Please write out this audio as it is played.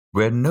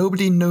Where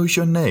Nobody Knows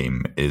Your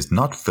Name is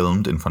not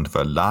filmed in front of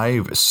a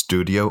live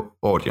studio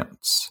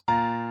audience.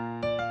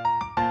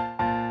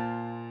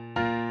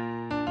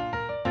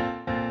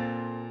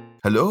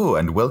 Hello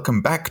and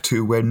welcome back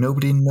to Where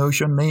Nobody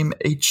Knows Your Name,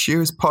 a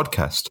Cheers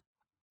podcast.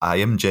 I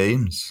am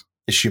James.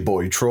 It's your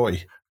boy,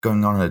 Troy.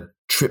 Going on a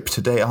trip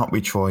today, aren't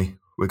we, Troy?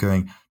 We're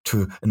going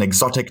to an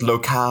exotic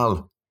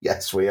locale.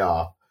 Yes, we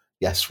are.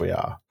 Yes, we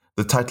are.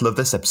 The title of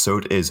this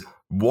episode is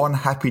One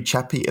Happy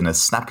Chappy and a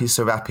Snappy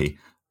Serappy.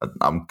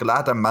 I'm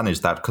glad I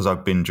managed that because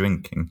I've been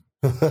drinking.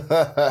 It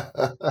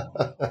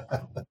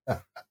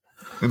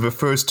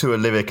refers to a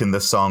lyric in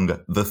the song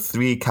The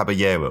Three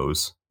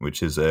Caballeros,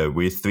 which is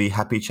we're three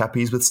happy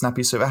chappies with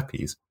snappy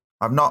serappis.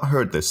 I've not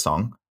heard this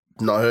song.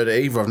 Not heard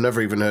it either. I've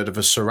never even heard of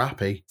a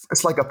serappy.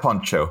 It's like a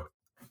poncho.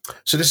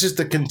 So this is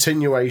the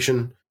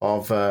continuation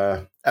of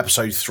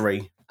episode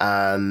 3,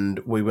 and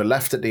we were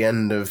left at the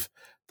end of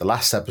the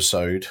last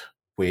episode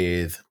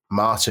with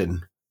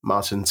Martin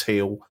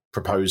Teal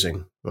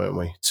proposing, weren't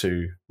we,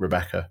 to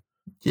Rebecca?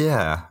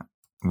 Yeah,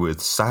 with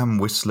Sam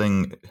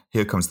whistling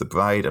Here Comes the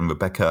Bride and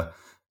Rebecca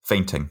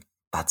fainting.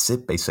 That's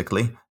it,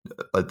 basically.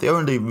 The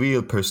only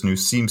real person who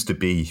seems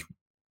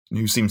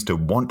to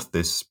want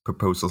this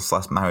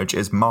proposal/marriage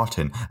is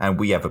Martin, and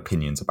we have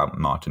opinions about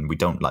Martin. We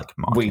don't like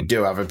Martin. We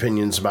do have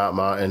opinions about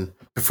Martin.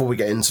 Before we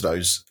get into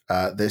those,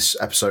 this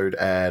episode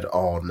aired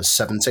on the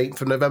 17th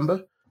of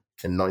November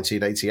in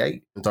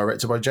 1988,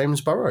 directed by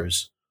James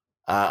Burrows.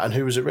 And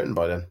who was it written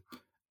by then?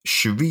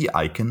 Cherie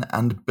Eichen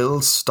and Bill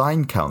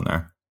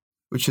Steinkellner,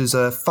 which is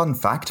a fun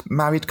fact,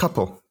 married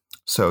couple.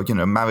 So,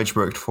 marriage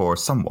worked for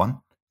someone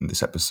in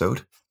this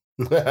episode.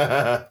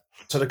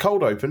 So the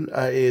cold open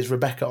is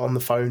Rebecca on the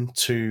phone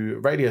to a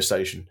radio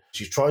station.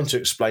 She's trying to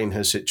explain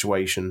her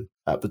situation,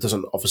 but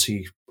doesn't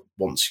obviously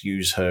want to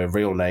use her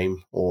real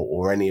name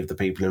or any of the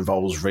people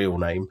involved's real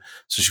name.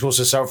 So she calls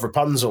herself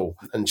Rapunzel,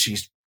 and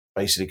she's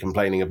basically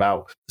complaining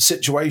about the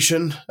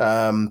situation,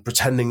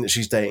 pretending that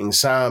she's dating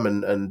Sam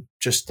and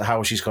just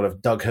how she's kind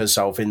of dug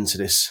herself into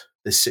this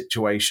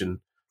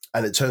situation.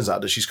 And it turns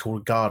out that she's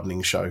called a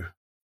gardening show.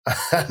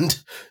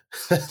 And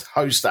the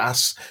host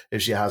asks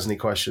if she has any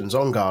questions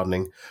on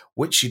gardening,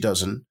 which she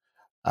doesn't.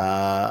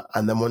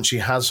 And then once she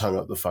has hung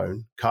up the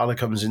phone, Carla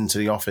comes into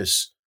the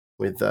office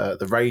with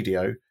the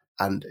radio,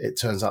 and it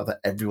turns out that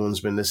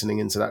everyone's been listening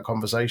into that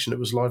conversation. It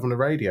was live on the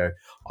radio.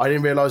 I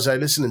didn't realise they were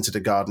listening to the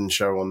garden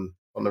show on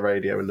the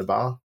radio in the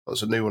bar.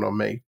 That's a new one on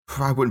me.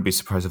 I wouldn't be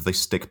surprised if they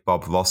stick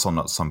Bob Ross on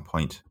at some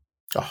point.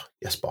 Oh,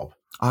 yes, Bob.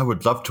 I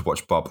would love to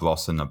watch Bob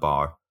Ross in a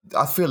bar.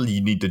 I feel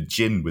you need a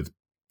gin with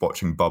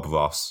watching Bob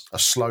Ross. A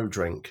slow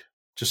drink.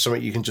 Just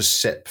something you can just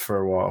sip for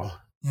a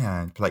while.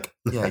 Yeah,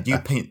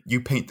 you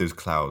paint those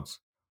clouds.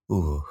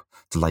 Ooh,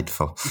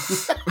 delightful.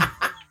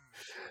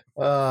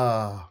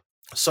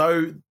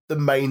 So the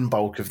main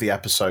bulk of the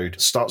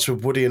episode starts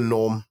with Woody and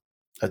Norm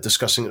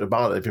discussing at the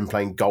bar that they've been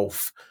playing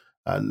golf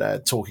and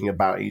talking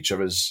about each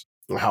other's,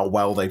 how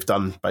well they've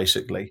done,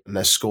 basically, and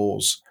their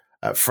scores.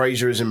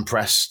 Fraser is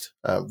impressed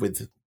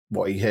with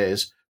what he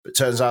hears, but it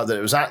turns out that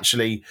it was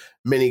actually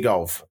mini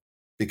golf,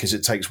 because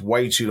it takes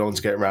way too long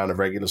to get around a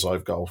regular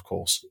size golf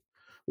course,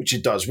 which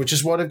it does, which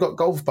is why they've got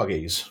golf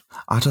buggies.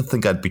 I don't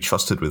think I'd be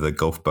trusted with a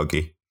golf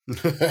buggy.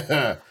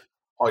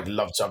 I'd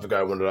love to have a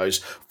go in one of those.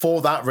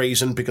 For that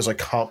reason, because I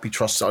can't be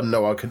trusted. I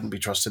know I couldn't be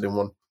trusted in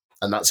one,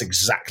 and that's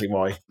exactly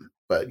why.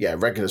 But yeah,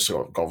 regular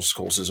sort of golf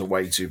courses are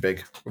way too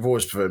big. I've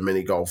always preferred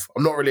mini golf.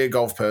 I'm not really a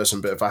golf person,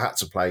 but if I had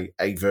to play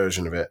a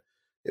version of it,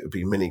 it would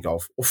be mini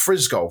golf or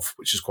frizz golf,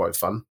 which is quite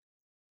fun.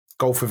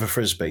 Golf with a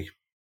frisbee.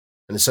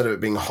 And instead of it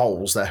being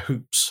holes, they're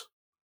hoops.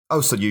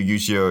 Oh, so you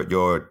use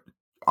your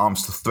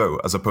arms to throw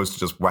as opposed to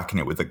just whacking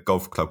it with a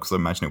golf club? Because I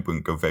imagine it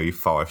wouldn't go very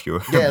far if you were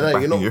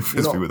whacking your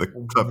frisbee with a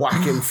club.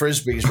 Whacking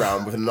frisbees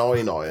round with a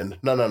 9-iron.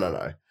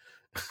 No.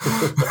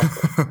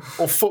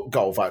 Or foot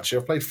golf, actually.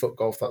 I've played foot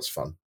golf. That's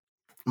fun.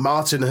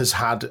 Martin has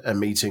had a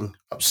meeting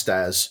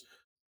upstairs.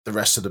 The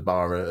rest of the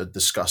bar are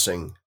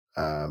discussing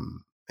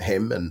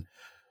him, and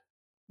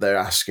they're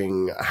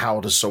asking, how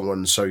does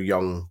someone so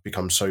young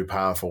become so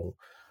powerful?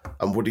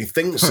 And Woody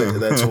thinks that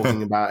they're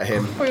talking about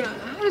him. Wait,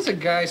 how does a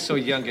guy so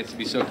young get to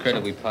be so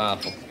incredibly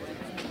powerful?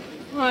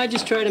 Well, I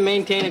just try to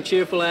maintain a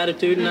cheerful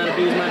attitude and not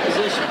abuse my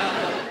position.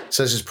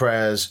 Says his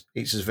prayers,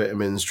 eats his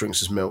vitamins,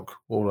 drinks his milk,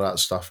 all of that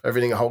stuff.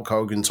 Everything Hulk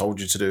Hogan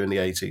told you to do in the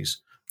 80s.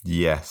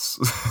 Yes.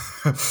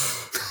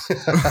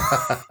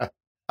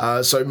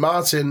 So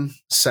Martin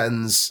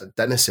sends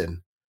Dennis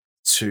in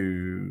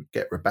to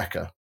get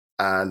Rebecca.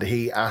 And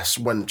he asks,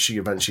 when she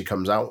eventually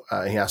comes out,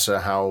 he asks her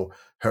how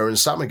her and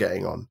Sam are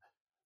getting on.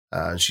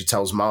 And she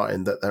tells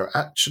Martin that they're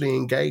actually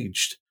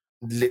engaged,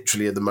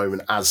 literally at the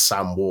moment as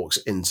Sam walks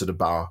into the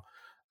bar.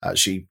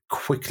 She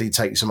quickly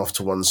takes him off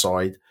to one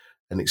side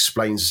and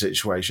explains the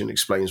situation,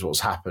 explains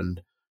what's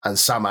happened. And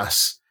Sam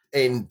asks,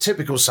 in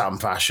typical Sam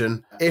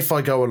fashion, if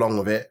I go along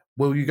with it,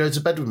 will you go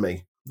to bed with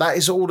me? That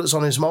is all that's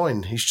on his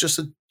mind. He's just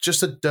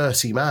a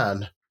dirty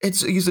man.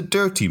 He's a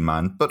dirty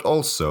man, but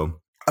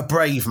also a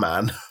brave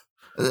man.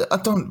 I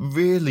don't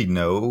really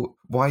know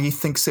why he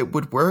thinks it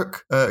would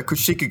work. Because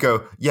she could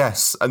go,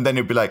 yes, and then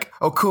it'd be like,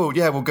 oh, cool,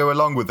 yeah, we'll go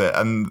along with it.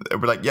 And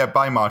it'd be like, yeah,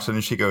 bye, Martin.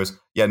 And she goes,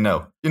 yeah,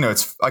 no.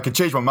 I can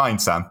change my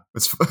mind, Sam.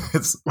 It's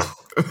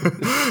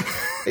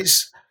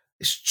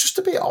it's just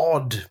a bit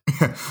odd.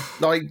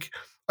 Like,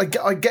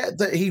 I get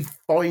that he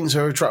finds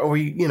her attractive, or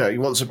he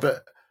wants her,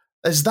 but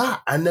there's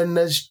that, and then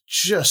there's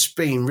just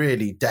being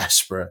really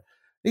desperate.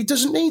 He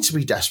doesn't need to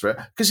be desperate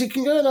because he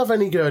can go and have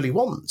any girl he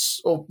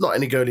wants, or not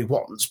any girl he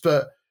wants,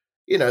 but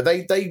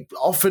they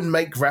often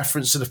make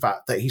reference to the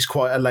fact that he's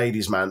quite a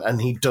ladies' man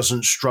and he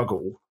doesn't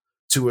struggle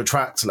to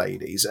attract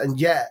ladies, and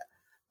yet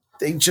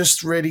he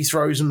just really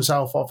throws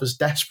himself off as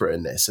desperate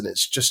in this, and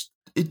it's just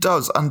it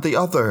does. And the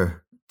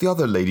other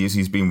ladies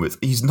he's been with,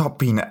 he's not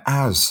been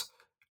as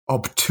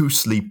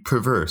obtusely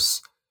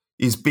perverse.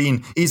 He's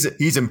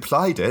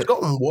implied it. It's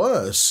gotten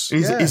worse.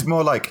 He's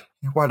more like,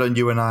 why don't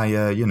you and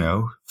I,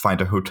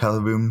 find a hotel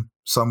room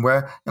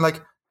somewhere? And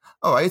like,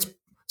 all right, it's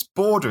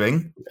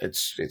bordering.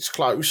 It's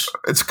close.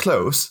 It's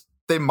close.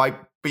 They might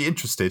be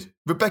interested.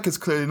 Rebecca's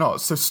clearly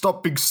not, so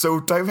stop being so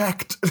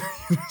direct.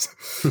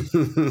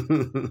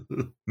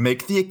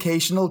 Make the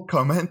occasional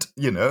comment,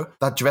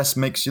 that dress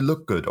makes you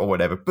look good or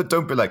whatever, but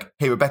don't be like,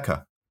 hey,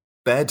 Rebecca,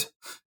 bed?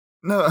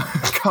 No,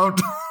 can't.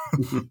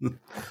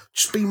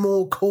 Just be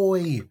more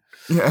coy.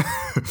 Yeah.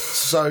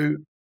 So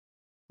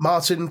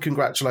Martin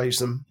congratulates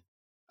them.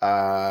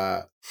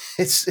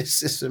 It's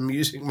this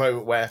amusing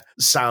moment where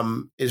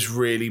Sam is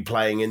really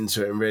playing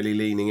into it and really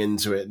leaning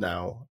into it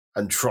now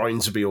and trying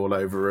to be all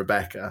over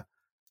Rebecca,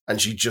 and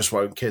she just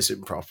won't kiss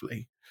him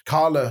properly.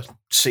 Carla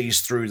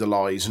sees through the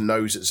lies and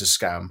knows it's a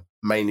scam,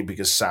 mainly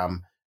because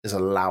Sam is a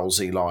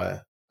lousy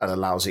liar and a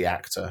lousy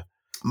actor.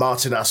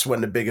 Martin asks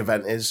when the big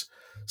event is.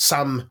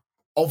 Sam,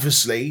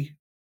 obviously,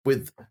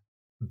 with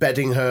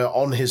bedding her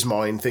on his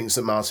mind, thinks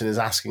that Martin is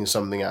asking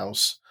something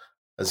else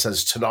and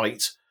says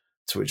tonight,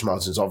 to which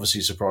Martin's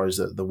obviously surprised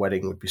that the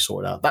wedding would be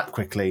sorted out that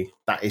quickly.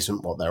 That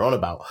isn't what they're on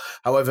about.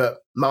 However,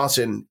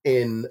 Martin,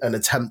 in an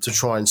attempt to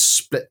try and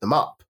split them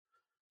up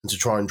and to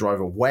try and drive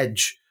a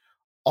wedge,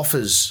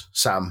 offers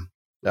Sam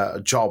a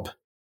job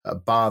at a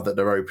bar that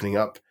they're opening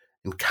up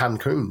in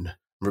Cancun.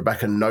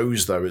 Rebecca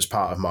knows, though, as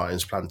part of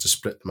Martin's plan to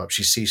split them up.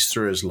 She sees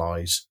through his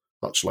lies,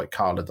 much like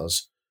Carla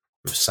does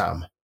with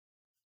Sam.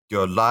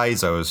 Your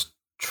lies are as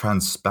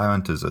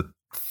transparent as a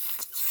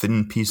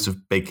thin piece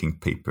of baking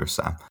paper,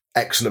 Sam.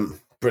 Excellent.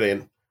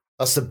 Brilliant.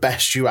 That's the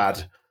best you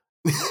had.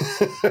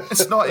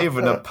 It's not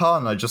even a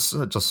pun. I just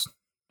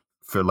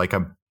feel like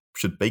I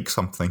should bake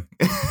something.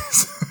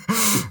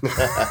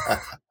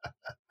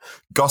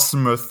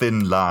 Gossamer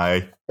thin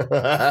lie.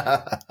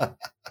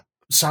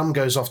 Sam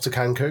goes off to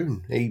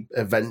Cancun. He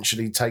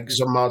eventually takes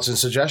on Martin's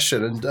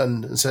suggestion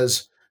and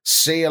says,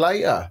 see you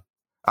later.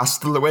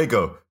 Hasta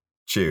luego.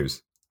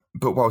 Cheers.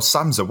 But while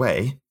Sam's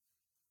away,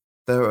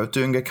 they're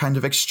doing a kind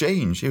of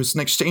exchange. It was an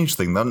exchange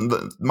thing.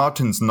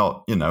 Martin's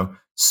not,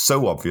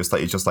 so obvious that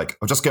he's just like,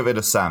 I'll just get rid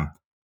of Sam.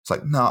 It's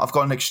like, no, I've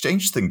got an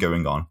exchange thing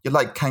going on. You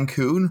like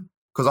Cancun?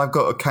 Because I've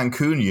got a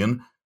Cancunian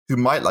who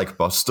might like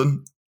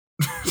Boston.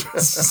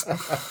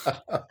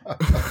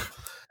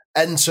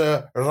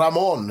 Enter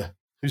Ramon,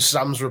 who's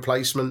Sam's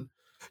replacement.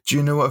 Do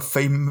you know a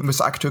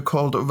famous actor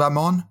called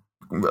Ramon?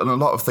 And a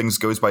lot of things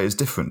goes by his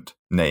different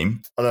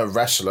name. And a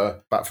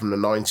wrestler back from the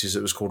 90s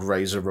that was called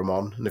Razor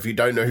Ramon. And if you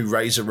don't know who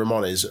Razor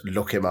Ramon is,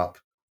 look him up.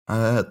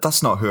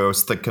 That's not who I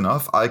was thinking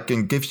of. I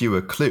can give you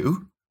a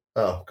clue.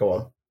 Oh, go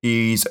on.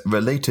 He's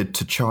related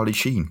to Charlie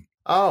Sheen.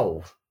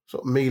 Oh,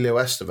 sort of Emilio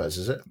Estevez,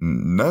 is it?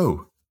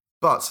 No,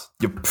 but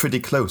you're pretty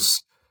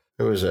close.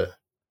 Who is it?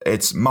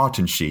 It's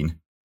Martin Sheen,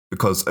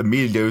 because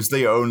Emilio's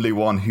the only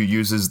one who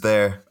uses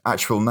their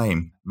actual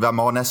name.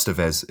 Ramon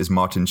Estevez is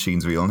Martin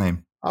Sheen's real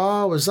name.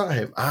 Oh, is that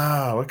him?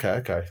 Oh,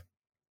 okay.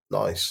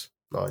 Nice.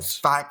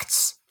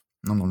 Facts.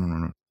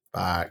 No.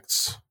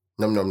 Facts.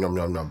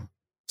 Num.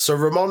 So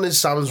Ramon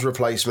is Sam's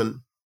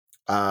replacement,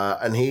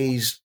 and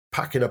he's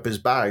packing up his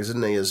bags,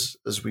 isn't he? As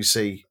we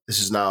see, this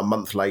is now a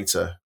month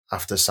later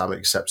after Sam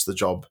accepts the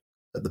job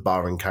at the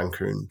bar in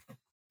Cancun.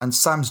 And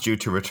Sam's due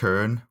to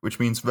return, which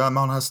means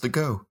Ramon has to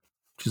go,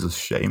 which is a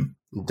shame.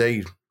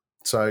 Indeed.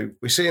 So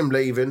we see him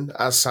leaving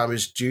as Sam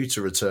is due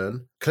to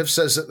return. Cliff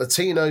says that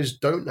Latinos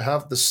don't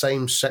have the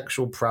same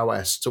sexual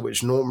prowess, to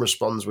which Norm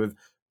responds with,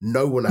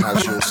 no one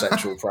has your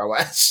sexual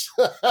prowess.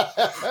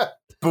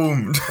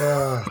 Boom.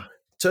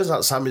 Turns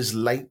out Sam is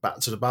late back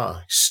to the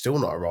bar. He's still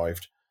not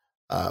arrived.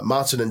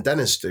 Martin and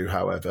Dennis do,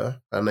 however,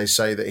 and they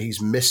say that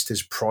he's missed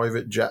his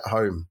private jet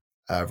home.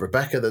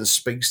 Rebecca then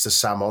speaks to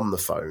Sam on the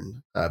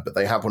phone, but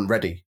they have one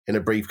ready in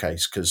a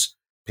briefcase because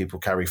people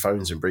carry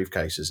phones in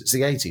briefcases. It's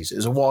the 80s. It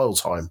was a wild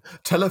time.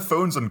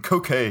 Telephones and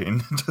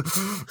cocaine.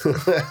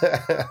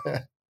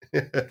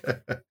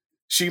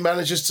 She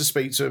manages to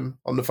speak to him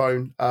on the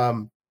phone,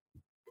 and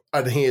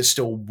he is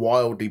still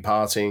wildly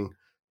partying.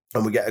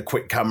 And we get a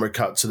quick camera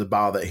cut to the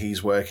bar that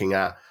he's working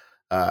at,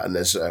 and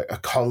there's a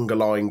conga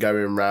line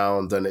going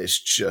round, and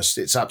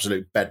it's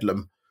absolute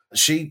bedlam.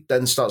 She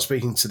then starts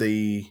speaking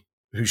to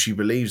who she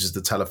believes is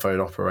the telephone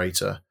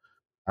operator,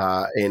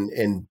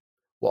 in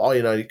what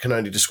I can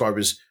only describe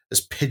as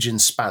pidgin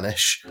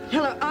Spanish.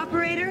 Hello,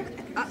 operator?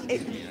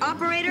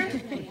 Operator?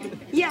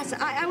 Yes,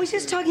 I was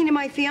just talking to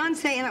my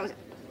fiance and I was...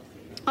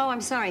 Oh, I'm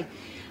sorry.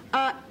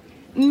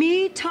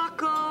 Mi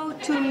taco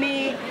to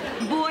mi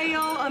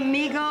bollo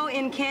amigo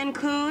in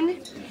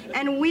Cancun,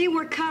 and we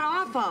were cut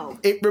off.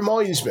 It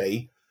reminds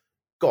me...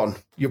 Go on,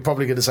 you're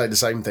probably going to say the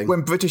same thing.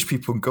 When British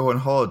people go on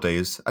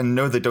holidays and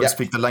know they don't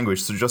speak the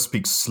language, so just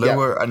speak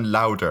slower and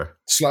louder.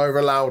 Slower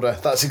and louder.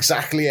 That's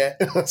exactly it.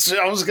 That's what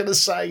I was going to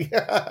say.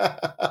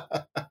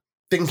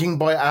 Thinking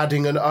by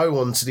adding an O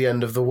onto the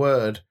end of the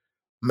word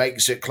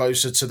makes it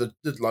closer to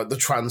the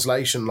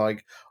translation,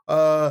 like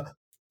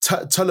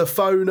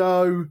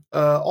telefono,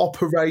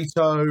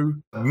 operato.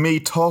 Mi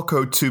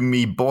taco to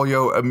mi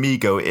bollo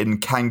amigo in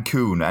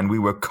Cancun, and we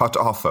were cut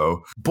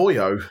off-o.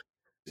 Bollo?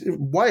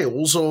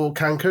 Wales or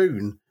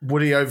Cancun?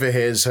 Woody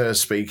overhears her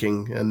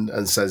speaking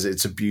and says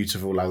it's a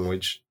beautiful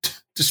language,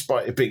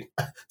 despite it being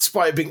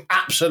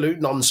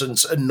absolute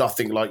nonsense and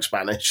nothing like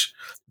Spanish.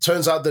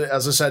 Turns out that,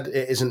 as I said,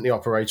 it isn't the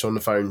operator on the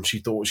phone. She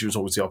thought she was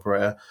talking to the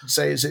operator.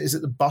 Say, is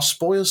it the bus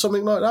boy or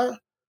something like that?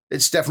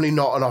 It's definitely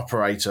not an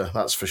operator,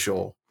 that's for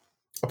sure.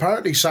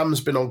 Apparently, Sam's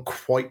been on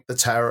quite the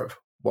tear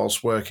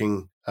whilst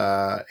working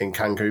in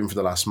Cancun for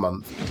the last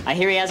month. I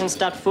hear he hasn't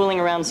stopped fooling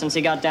around since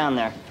he got down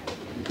there.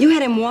 You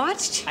had him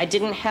watched? I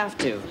didn't have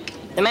to.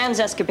 The man's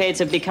escapades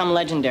have become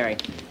legendary.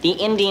 The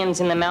Indians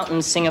in the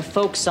mountains sing a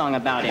folk song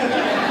about him.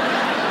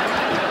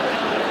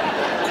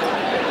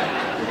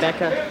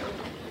 Rebecca,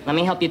 let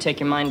me help you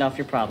take your mind off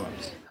your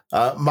problems.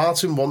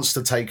 Martin wants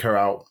to take her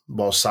out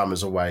while Sam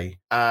is away,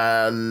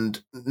 and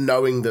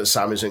knowing that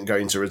Sam isn't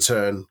going to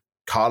return,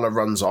 Carla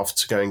runs off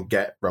to go and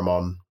get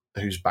Ramon,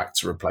 who's back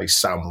to replace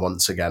Sam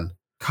once again.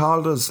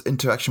 Carla's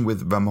interaction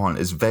with Ramon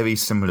is very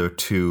similar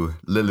to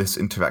Lilith's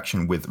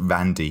interaction with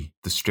Randy,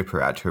 the stripper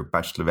at her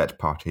bachelorette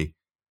party.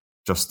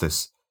 Just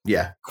this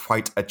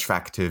quite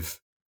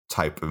attractive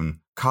type. And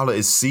Carla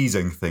is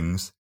seizing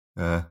things,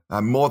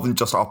 more than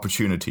just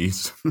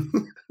opportunities.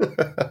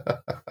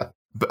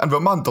 And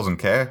Ramon doesn't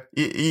care.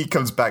 He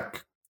comes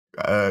back,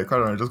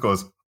 and just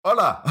goes,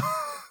 hola!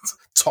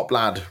 Top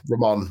lad,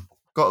 Ramon.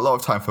 Got a lot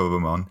of time for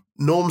Ramon.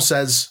 Norm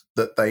says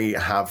that they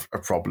have a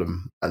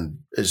problem and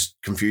is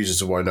confused as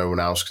to why no one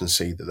else can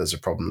see that there's a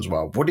problem as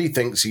well. Woody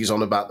thinks he's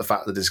on about the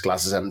fact that his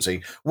glass is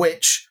empty,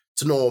 which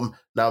to Norm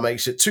now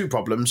makes it two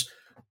problems,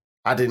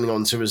 adding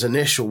on to his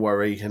initial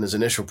worry and his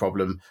initial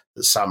problem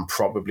that Sam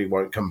probably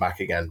won't come back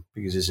again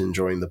because he's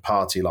enjoying the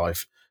party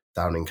life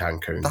down in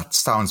Cancun. That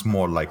sounds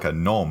more like a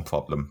Norm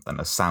problem than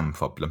a Sam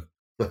problem.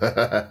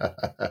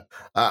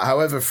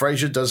 However,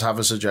 Fraser does have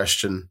a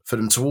suggestion for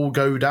them to all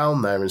go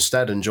down there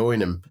instead and join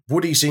him.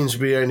 Woody seems to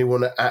be the only one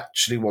that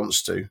actually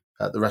wants to.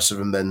 The rest of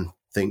them then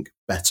think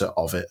better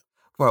of it.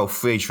 Well,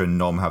 Fraser and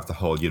Norm have the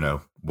whole,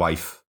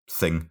 wife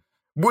thing.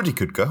 Woody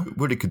could go.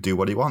 Woody could do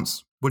what he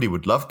wants. Woody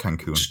would love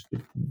Cancun.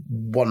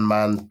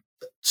 One-man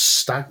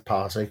stag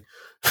party.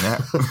 Yeah.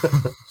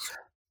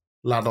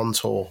 Lad on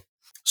tour.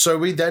 So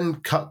we then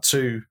cut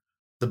to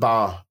the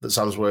bar that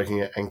Sam's working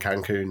at in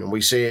Cancun, and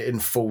we see it in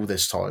full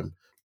this time.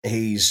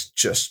 He's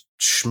just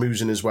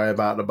schmoozing his way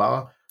about the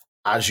bar,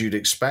 as you'd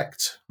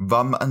expect.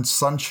 Rum and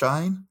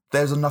sunshine?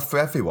 There's enough for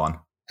everyone.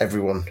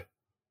 Everyone.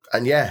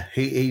 And yeah,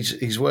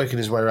 he's working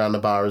his way around the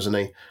bar, isn't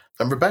he?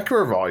 And Rebecca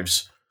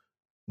arrives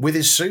with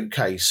his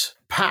suitcase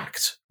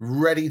packed,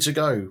 ready to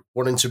go,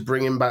 wanting to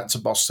bring him back to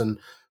Boston,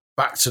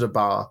 back to the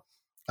bar.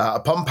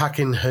 Upon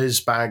packing his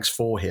bags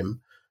for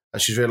him,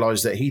 and she's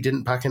realised that he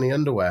didn't pack any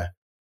underwear.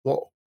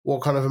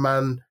 What kind of a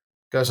man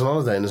goes on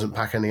holiday and doesn't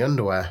pack any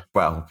underwear?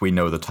 Well, we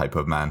know the type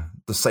of man.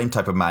 The same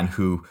type of man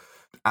who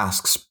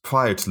asks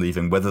prior to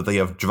leaving whether they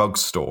have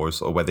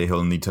drugstores or whether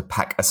he'll need to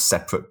pack a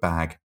separate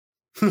bag.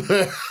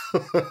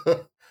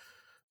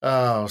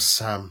 Oh,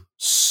 Sam.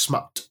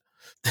 Smut.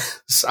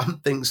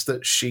 Sam thinks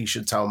that she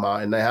should tell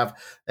Martin. They have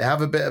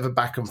a bit of a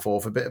back and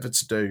forth, a bit of a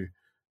to-do.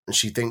 And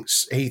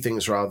he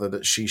thinks rather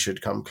that she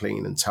should come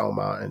clean and tell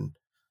Martin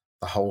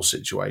the whole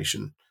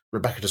situation.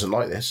 Rebecca doesn't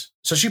like this,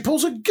 so she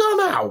pulls a gun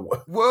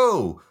out.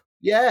 Whoa!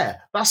 Yeah,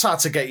 that's how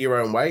to get your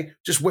own way.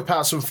 Just whip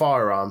out some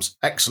firearms.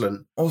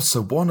 Excellent.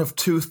 Also, one of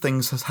two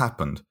things has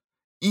happened.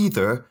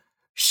 Either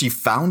she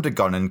found a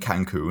gun in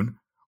Cancun,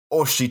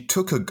 or she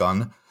took a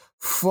gun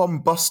from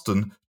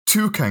Boston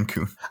to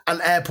Cancun.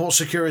 And airport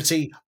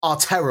security are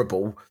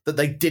terrible that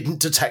they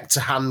didn't detect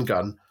a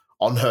handgun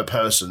on her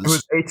persons. It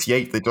was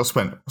 88. They just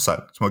went, what's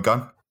that? It's my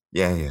gun?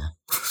 Yeah.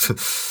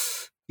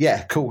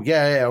 Yeah, cool.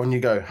 Yeah, on you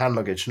go. Hand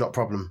luggage, not a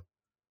problem.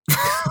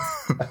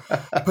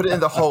 Put it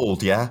in the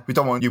hold, yeah? We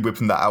don't want you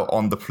whipping that out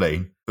on the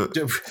plane. But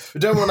we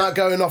don't want that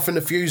going off in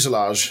the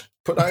fuselage.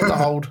 Put that in the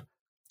hold.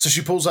 So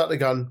she pulls out the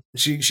gun.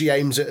 She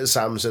aims it at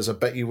Sam and says, I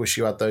bet you wish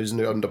you had those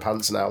new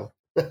underpants now.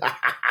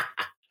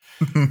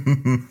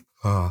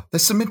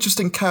 There's some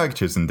interesting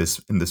characters in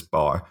this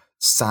bar.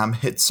 Sam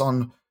hits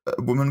on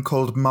a woman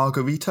called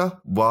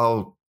Margarita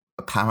while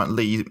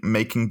apparently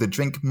making the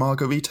drink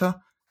margarita.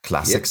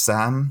 Classic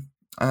Sam.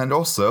 And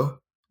also,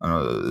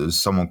 there's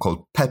someone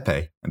called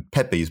Pepe, and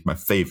Pepe is my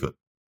favourite.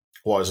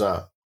 Why is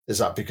that? Is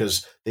that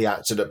because the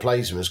actor that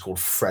plays him is called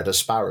Fred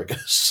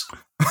Asparagus?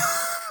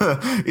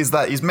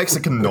 He's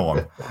Mexican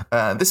Norm.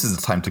 This is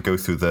the time to go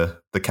through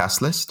the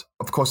cast list.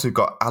 Of course, we've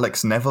got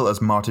Alex Neville as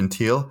Martin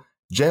Teal,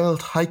 Gerald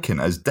Hyken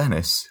as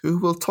Dennis, who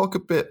we'll talk a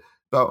bit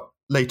about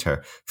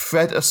later.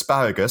 Fred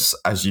Asparagus,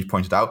 as you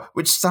pointed out,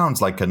 which sounds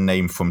like a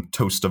name from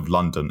Toast of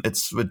London.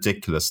 It's a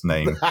ridiculous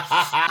name.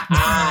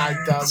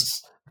 It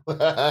does.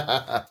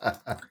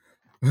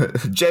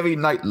 Jerry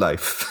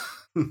Nightlife.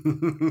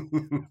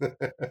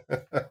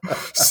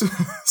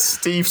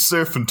 Steve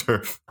Surf and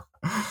Turf.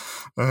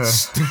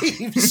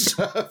 Steve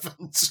Surf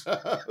and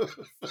Turf.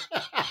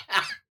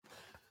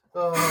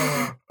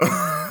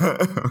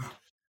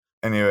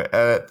 Anyway,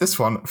 this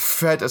one,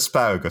 Fred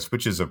Asparagus,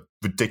 which is a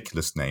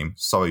ridiculous name.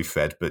 Sorry,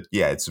 Fred, but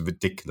yeah, it's a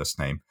ridiculous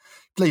name.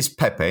 Plays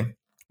Pepe,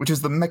 which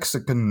is the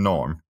Mexican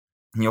Norm.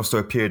 He also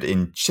appeared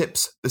in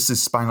Chips, This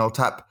Is Spinal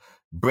Tap,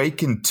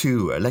 Breakin'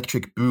 2,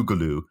 Electric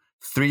Boogaloo,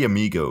 Three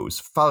Amigos,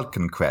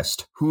 Falcon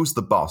Crest, Who's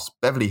the Boss,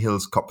 Beverly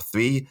Hills Cop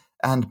 3,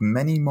 and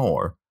many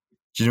more.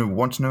 Do you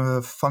want to know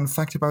a fun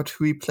fact about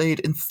who he played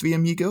in Three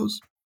Amigos?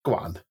 Go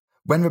on.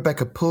 When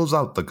Rebecca pulls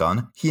out the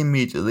gun, he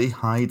immediately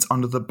hides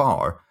under the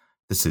bar.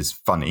 This is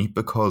funny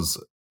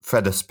because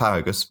Fred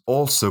Asparagus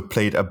also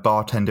played a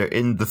bartender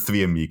in The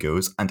Three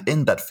Amigos, and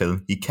in that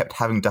film, he kept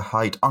having to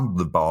hide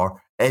under the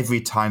bar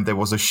every time there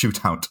was a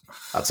shootout.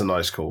 That's a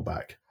nice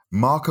callback.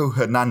 Marco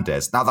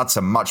Hernandez. Now that's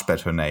a much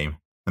better name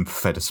than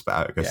Fred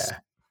Asparagus. Yeah.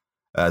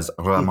 As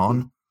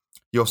Ramon.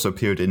 He also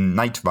appeared in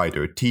Knight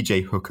Rider,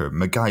 T.J. Hooker,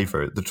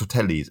 MacGyver, The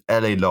Tortellis,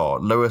 L.A. Law,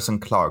 Lois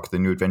and Clark, The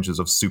New Adventures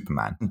of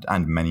Superman,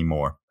 and many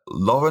more.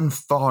 Lauren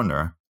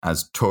Farner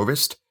as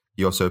Tourist.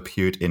 He also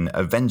appeared in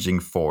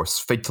Avenging Force,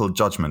 Fatal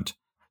Judgment,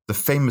 The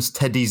Famous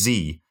Teddy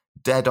Z,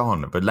 Dead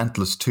On,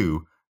 Relentless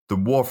 2, The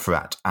Wharf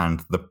Rat,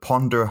 and The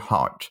Ponder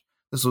Heart.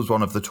 This was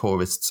one of the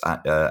tourists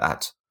at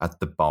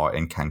the bar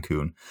in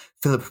Cancun.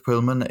 Philip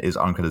Pullman is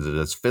uncredited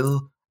as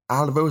Phil.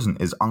 Al Rosen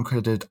is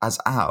uncredited as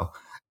Al.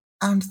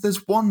 And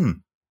there's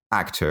one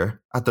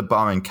actor at the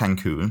bar in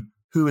Cancun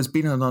who has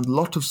been in a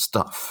lot of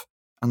stuff.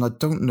 And I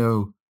don't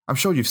know, I'm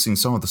sure you've seen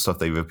some of the stuff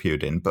they've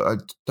appeared in, but I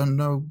don't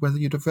know whether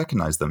you'd have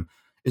recognized them.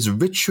 Is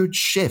Richard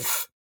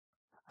Schiff.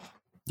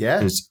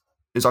 Yeah. Is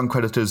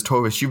uncredited as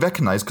Tourist. You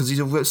recognize because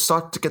he's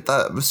started to get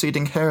that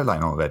receding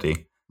hairline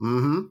already.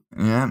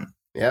 Mm-hmm. Yeah.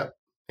 Yeah.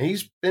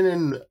 He's been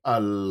in a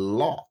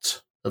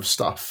lot of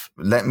stuff.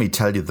 Let me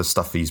tell you the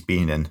stuff he's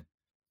been in.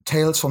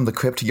 Tales from the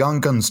Crypt, Young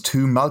Guns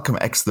 2, Malcolm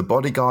X, The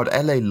Bodyguard,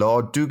 L.A.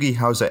 Law, Doogie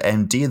Howser,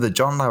 MD, The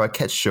John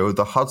Larroquette Show,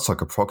 The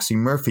Hudsucker Proxy,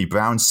 Murphy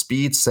Brown,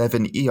 Speed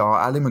 7, ER,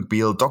 Ally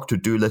McBeal, Dr.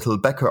 Dolittle,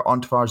 Becker,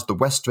 Entourage, The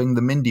West Wing,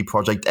 The Mindy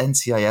Project,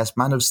 NCIS,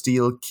 Man of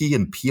Steel, Key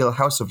and Peele,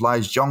 House of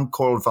Lies, John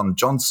Cole Van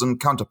Johnson,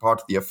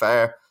 Counterpart, The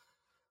Affair,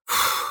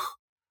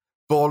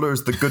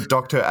 Ballers, The Good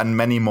Doctor, and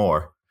many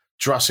more.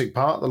 Jurassic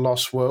Park, The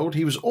Lost World.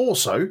 He was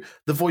also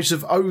the voice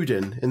of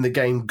Odin in the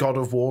game God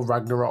of War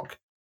Ragnarok.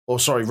 Or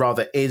sorry,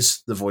 rather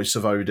is the voice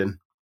of Odin,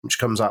 which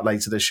comes out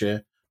later this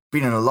year.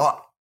 Been in a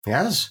lot. He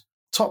has.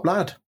 Top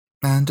lad.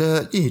 And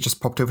he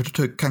just popped over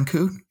to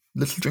Cancun.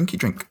 Little drinky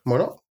drink. Why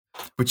not?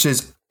 Which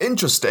is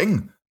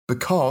interesting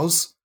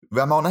because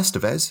Ramon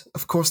Estevez,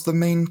 of course, the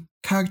main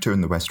character in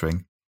The West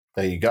Wing.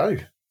 There you go.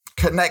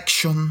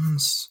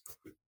 Connections.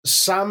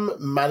 Sam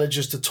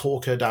manages to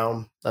talk her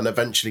down and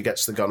eventually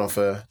gets the gun off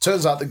her.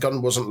 Turns out the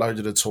gun wasn't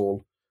loaded at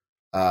all.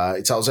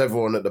 He tells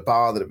everyone at the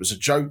bar that it was a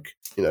joke.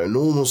 You know,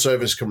 normal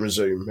service can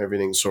resume.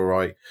 Everything's all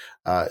right.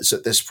 It's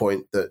at this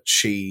point that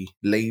she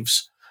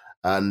leaves.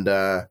 And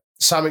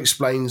Sam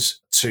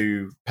explains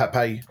to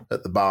Pepe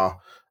at the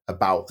bar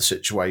about the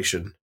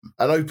situation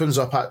and opens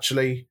up,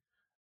 actually,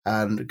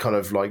 and kind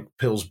of like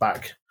peels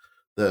back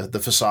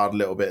the facade a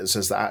little bit and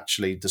says that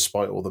actually,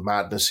 despite all the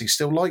madness, he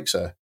still likes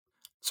her.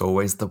 It's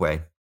always the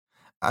way.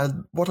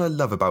 What I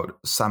love about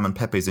Sam and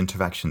Pepe's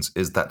interactions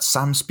is that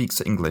Sam speaks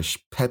English,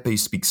 Pepe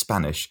speaks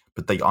Spanish,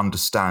 but they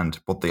understand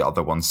what the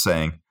other one's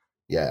saying.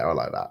 Yeah, I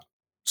like that.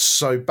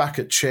 So back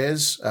at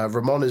Cheers,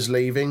 Ramon is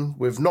leaving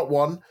with not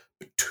one,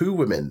 but two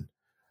women.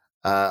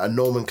 And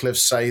Norm and Cliff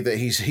say that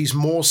he's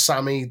more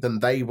Sammy than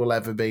they will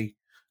ever be.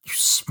 You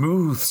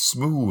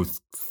smooth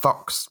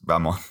fox,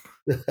 Ramon.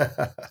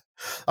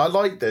 I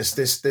like this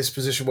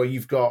position where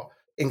you've got,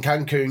 in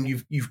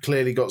Cancun, you've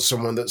clearly got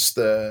someone that's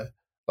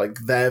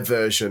their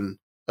version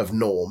of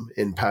Norm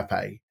in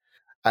Pepe.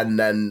 And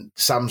then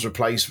Sam's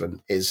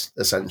replacement is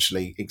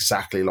essentially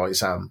exactly like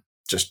Sam,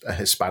 just a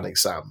Hispanic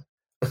Sam.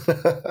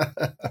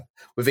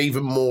 With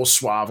even more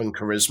suave and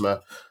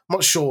charisma,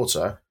 much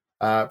shorter,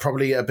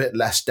 probably a bit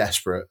less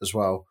desperate as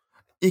well.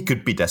 He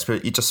could be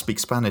desperate. He just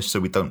speaks Spanish,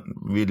 so we don't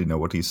really know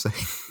what he's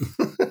saying.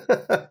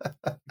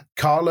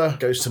 Carla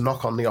goes to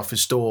knock on the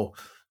office door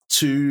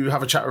to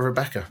have a chat with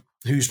Rebecca,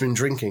 who's been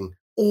drinking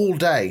all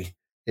day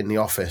in the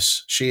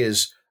office. She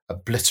is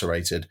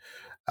obliterated,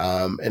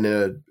 and in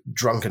a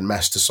drunken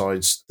mess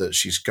decides that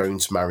she's going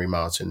to marry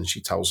Martin, and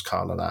she tells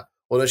Carla that,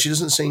 although she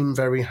doesn't seem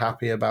very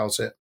happy about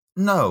it.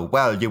 No,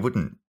 well, you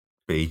wouldn't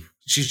be.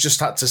 She's just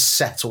had to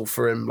settle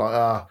for him,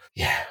 like,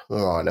 yeah,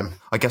 all right then.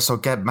 I guess I'll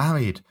get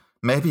married.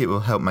 Maybe it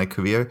will help my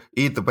career.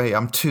 Either way,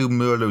 I'm 2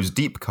 Merlots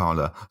deep,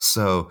 Carla.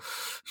 So,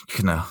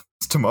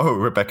 it's tomorrow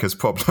Rebecca's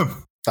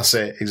problem. That's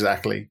it,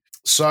 exactly.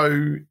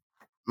 So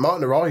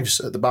Martin arrives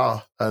at the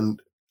bar,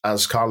 and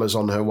as Carla's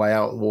on her way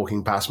out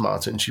walking past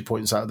Martin, she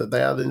points out that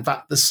they are in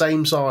fact the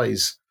same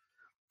size,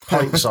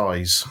 pint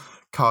size.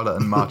 Carla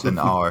and Martin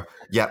are,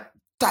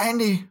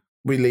 tiny.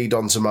 We lead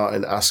on to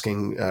Martin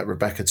asking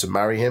Rebecca to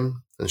marry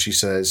him, and she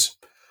says,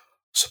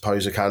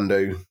 suppose I can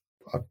do.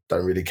 I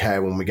don't really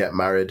care when we get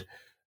married.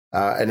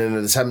 And in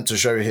an attempt to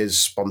show his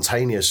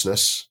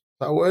spontaneousness, is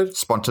that a word?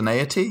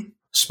 Spontaneity?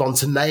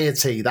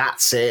 Spontaneity,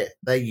 that's it.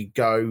 There you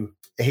go.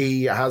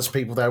 He has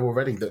people there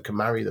already that can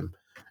marry them.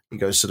 He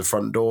goes to the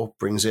front door,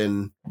 brings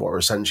in what are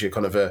essentially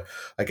kind of a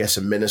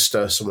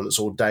minister, someone that's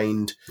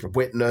ordained, a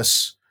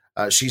witness.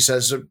 She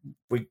says,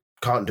 we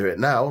can't do it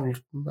now.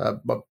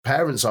 My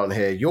parents aren't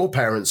here. Your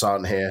parents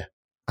aren't here.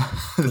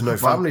 There's no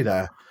family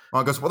there.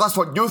 I goes, well, that's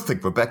what you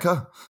think,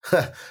 Rebecca.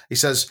 He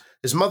says,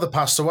 his mother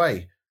passed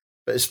away,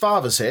 but his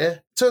father's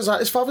here. Turns out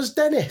his father's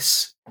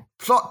Dennis.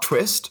 Plot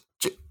twist.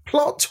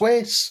 Plot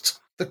twist.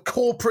 The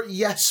corporate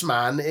yes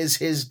man is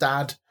his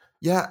dad.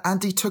 Yeah,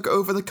 and he took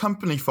over the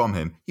company from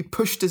him. He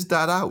pushed his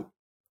dad out.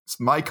 It's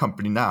my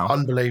company now.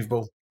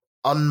 Unbelievable.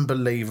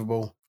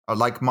 Unbelievable. I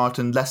like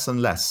Martin less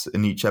and less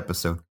in each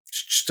episode.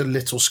 Just a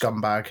little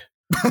scumbag.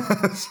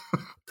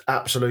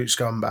 Absolute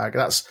scumbag.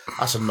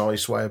 That's a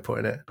nice way of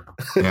putting it.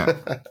 Yeah.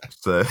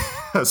 It's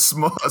a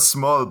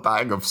small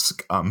bag of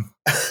scum.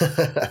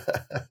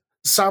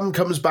 Sam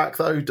comes back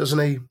though, doesn't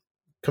he?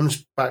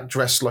 Comes back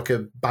dressed like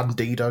a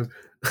bandido.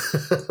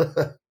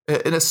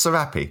 In a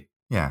serape.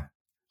 Yeah.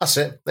 That's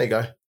it. There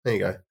you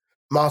go.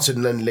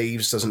 Martin then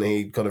leaves, doesn't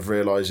he? Kind of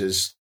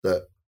realizes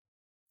that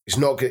he's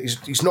not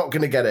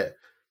going to get it.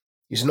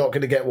 He's not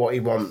going to get what he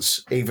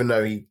wants, even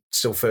though he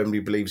still firmly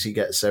believes he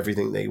gets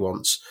everything that he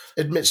wants.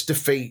 Admits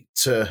defeat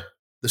to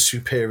the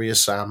superior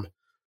Sam,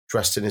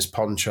 dressed in his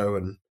poncho.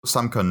 And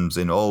Sam comes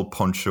in all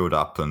ponchoed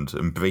up and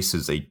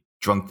embraces a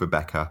drunk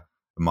Rebecca.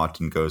 And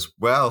Martin goes,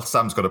 well,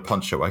 Sam's got a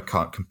poncho. I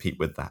can't compete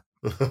with that.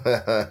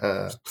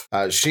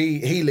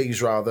 He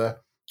leaves rather,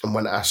 and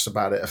when asked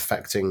about it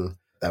affecting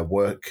their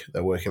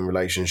working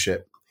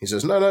relationship, he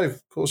says, no,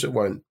 of course it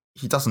won't.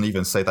 He doesn't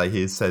even say that.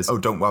 He says, oh,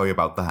 don't worry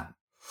about that.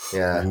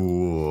 Yeah.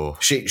 Ooh.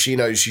 She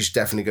knows she's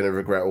definitely going to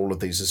regret all of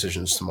these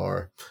decisions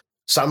tomorrow.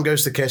 Sam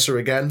goes to kiss her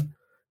again.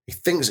 He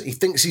thinks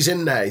he's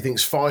in there. He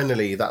thinks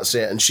finally that's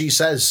it. And she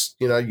says,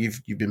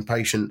 you've been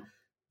patient.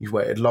 You've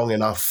waited long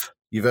enough.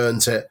 You've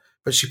earned it.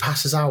 But she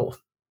passes out.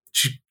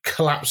 She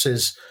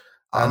collapses.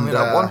 And,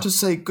 I want to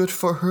say good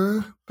for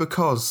her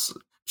because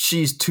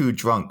she's too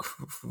drunk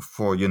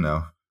for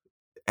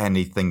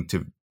anything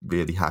to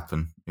really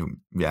happen.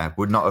 Yeah,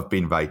 would not have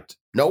been right.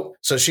 Nope.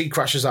 So she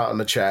crashes out on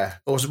the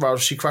chair. Or rather,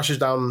 she crashes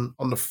down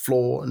on the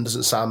floor, and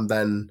doesn't Sam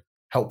then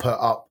help her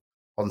up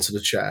onto the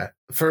chair?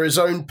 For his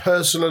own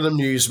personal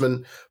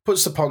amusement,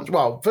 puts the poncho...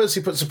 Well, first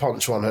he puts the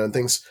poncho on her and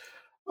thinks,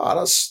 oh,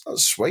 that's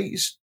sweet.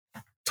 He's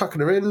tucking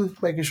her in,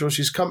 making sure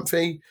she's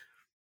comfy.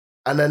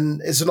 And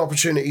then it's an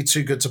opportunity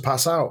too good to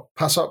pass up.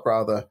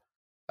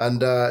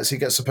 And so he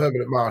gets a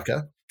permanent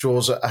marker,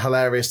 draws a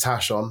hilarious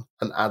tash on,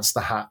 and adds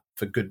the hat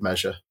for good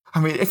measure. I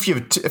mean, if you're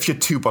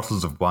 2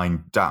 bottles of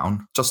wine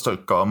down, just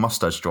got a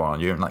mustache drawn on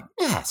you, and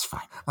yeah, it's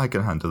fine. I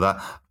can handle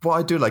that. What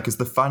I do like is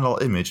the final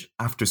image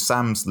after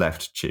Sam's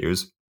left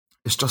cheers.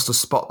 It's just a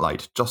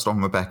spotlight just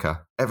on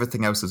Rebecca.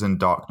 Everything else is in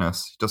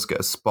darkness. You just get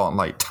a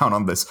spotlight down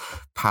on this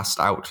passed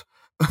out,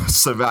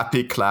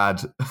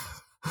 serape-clad,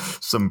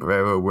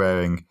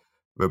 sombrero-wearing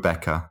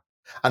Rebecca.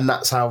 And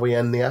that's how we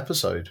end the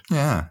episode.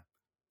 Yeah,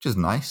 which is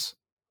nice.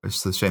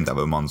 It's a shame that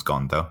Ramon's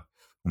gone, though.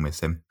 We'll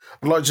miss him.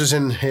 I'd like just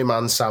in him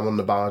and Sam on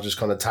the bar, just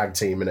kind of tag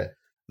teaming it.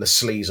 The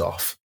sleaze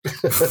off.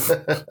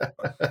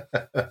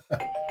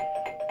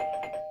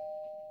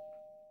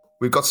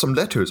 We've got some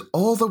letters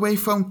all the way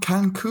from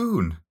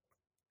Cancun.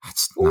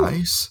 That's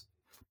nice.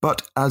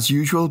 But as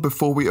usual,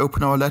 before we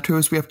open our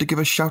letters, we have to give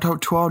a shout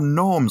out to our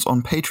norms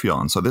on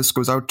Patreon. So this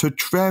goes out to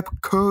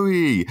Treb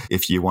Curry.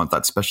 If you want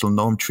that special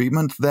norm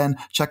treatment, then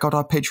check out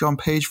our Patreon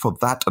page for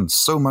that and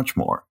so much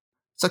more.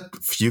 It's a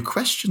few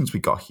questions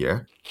we got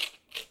here.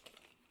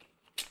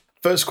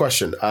 First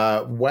question,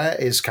 where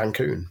is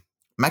Cancun?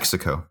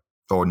 Mexico,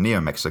 or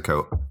near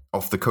Mexico,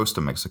 off the coast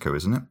of Mexico,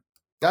 isn't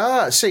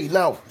it? See,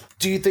 now,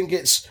 do you think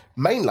it's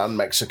mainland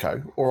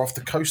Mexico or off the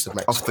coast of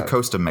Mexico? Off the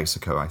coast of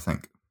Mexico, I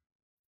think.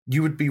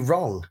 You would be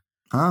wrong.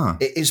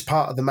 It is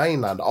part of the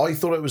mainland. I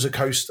thought it was a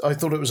coast. I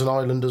thought it was an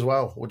island as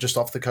well, or just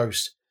off the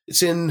coast.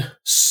 It's in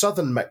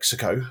southern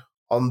Mexico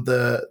on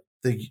the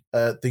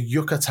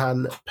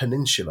Yucatan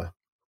Peninsula.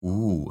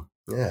 Ooh.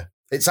 Yeah.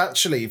 It's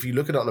actually, if you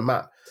look at it on a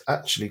map,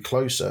 actually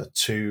closer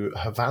to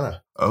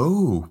Havana.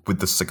 Oh, with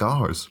the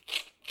cigars.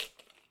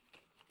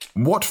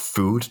 What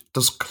food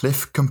does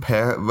Cliff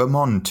compare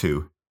Ramon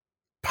to?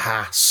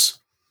 Pass.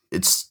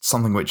 It's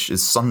something which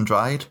is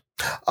sun-dried.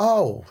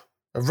 Oh,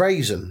 a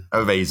raisin.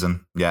 A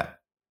raisin, yeah.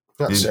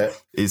 That's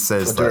it. He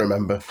says I do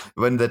remember.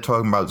 When they're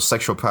talking about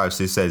sexual prowess,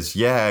 he says,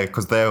 yeah,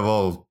 because they're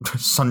all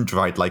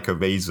sun-dried like a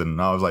raisin.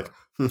 And I was like,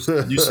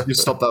 You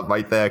stop that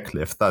right there,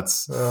 Cliff.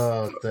 That's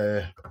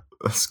dear.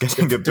 That's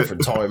getting a bit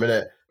different time,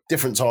 innit?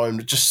 Different time.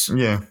 Just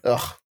yeah.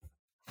 Ugh.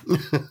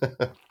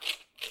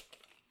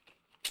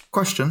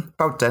 Question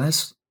about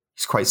Dennis.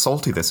 He's quite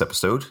salty this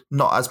episode.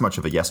 Not as much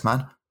of a yes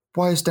man.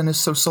 Why is Dennis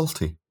so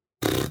salty?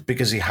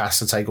 Because he has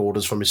to take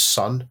orders from his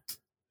son,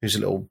 who's a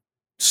little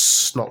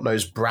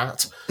snot-nosed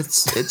brat.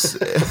 It's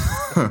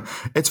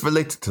it's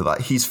related to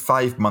that. He's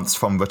 5 months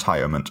from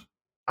retirement.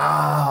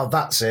 Ah,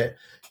 that's it.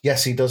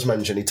 Yes, he does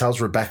mention. He tells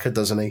Rebecca,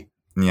 doesn't he?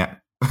 Yeah.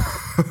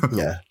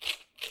 Yeah.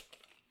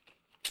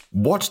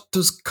 What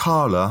does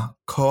Carla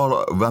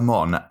call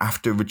Ramon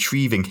after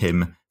retrieving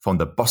him from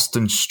the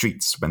Boston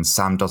streets when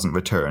Sam doesn't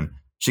return?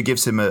 She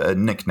gives him a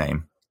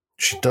nickname.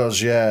 She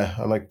does, yeah,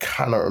 and I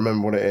cannot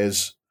remember what it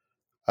is.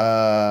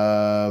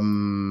 I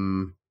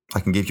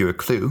can give you a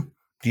clue.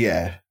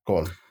 Yeah, go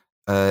on.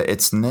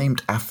 It's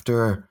named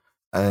after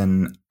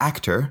an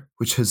actor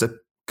which has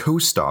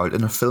co-starred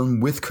in a film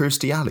with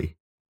Kirstie Alley.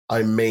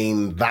 I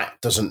mean,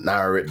 that doesn't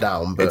narrow it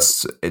down, but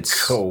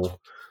it's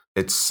cool.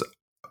 It's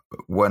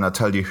when I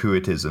tell you who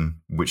it is and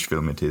which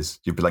film it is,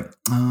 you'd be like,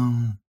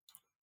 oh,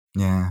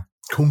 yeah.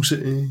 Of course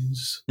it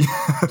is.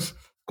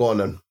 Go on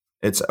then.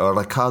 It's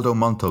Ricardo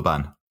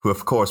Montalban, who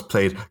of course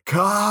played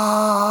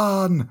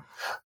Khan.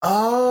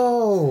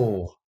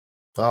 Oh,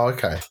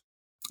 okay.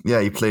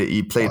 Yeah, he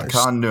played Nice.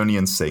 Khan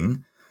Noonien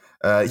Singh.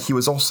 He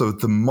was also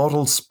the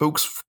model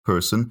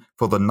spokesperson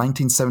for the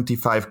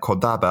 1975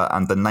 Cordoba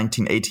and the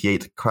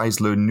 1988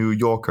 Chrysler New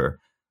Yorker,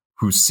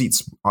 whose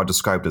seats are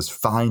described as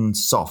fine,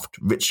 soft,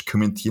 rich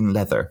Corinthian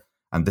leather.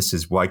 And this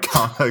is why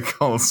Carla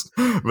calls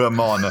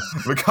Ramon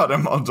Ricardo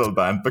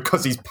Montalban,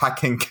 because he's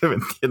packing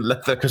Corinthian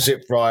leather. Because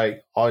it, right,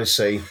 I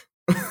see.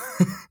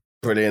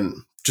 Brilliant.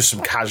 Just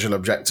some casual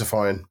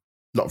objectifying.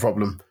 Not a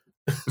problem.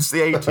 It's the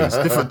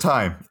 80s, different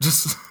time.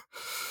 Just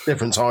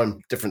Different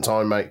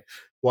time, mate.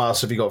 What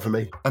else have you got for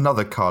me?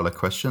 another Carla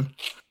question.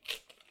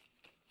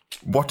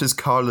 What is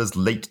Carla's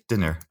late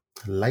dinner?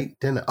 Late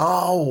dinner.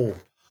 Oh,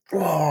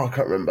 I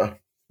can't remember.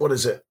 What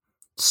is it?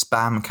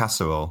 Spam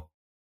casserole.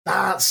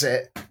 That's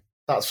it.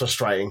 That's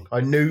frustrating. I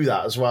knew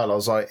that as well. I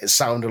was like, it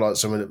sounded like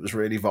something that was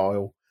really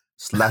vile.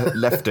 It's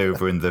left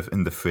over in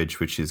the fridge,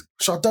 which is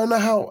So I don't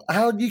know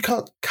how you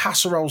can't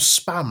casserole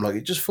spam. Like,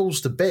 it just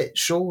falls to bits,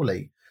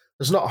 surely.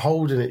 It's not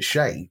holding its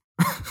shape.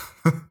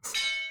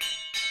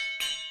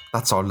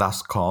 That's our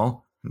last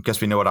call.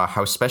 Guess we know what our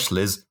house special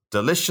is.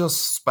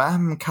 Delicious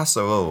spam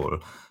casserole.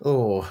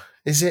 Oh,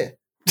 is it?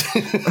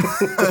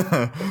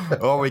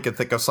 Or we could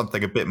think of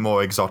something a bit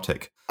more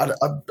exotic.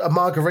 A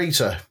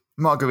margarita.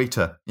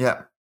 Margarita.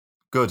 Yeah.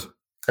 Good.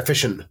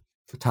 Efficient.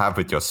 To have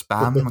with your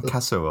spam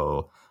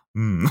casserole.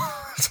 Mm.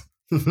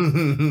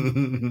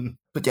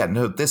 But yeah,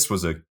 no, this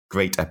was a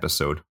great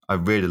episode. I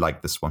really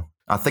liked this one.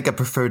 I think I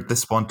preferred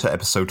this one to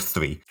episode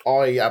 3.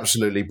 I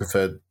absolutely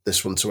preferred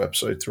this one to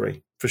episode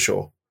 3, for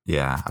sure.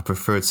 Yeah, I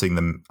preferred seeing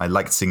them. I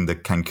liked seeing the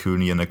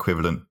Cancunian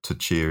equivalent to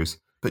Cheers.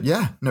 But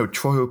yeah, no,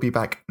 Troy will be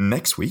back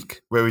next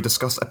week where we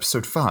discuss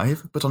episode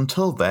 5. But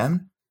until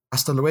then,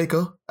 hasta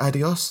luego,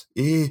 adios,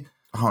 I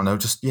don't know,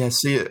 just, yeah,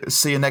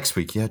 see you next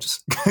week. Yeah,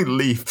 just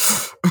leave.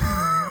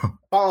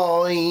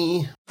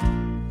 Bye.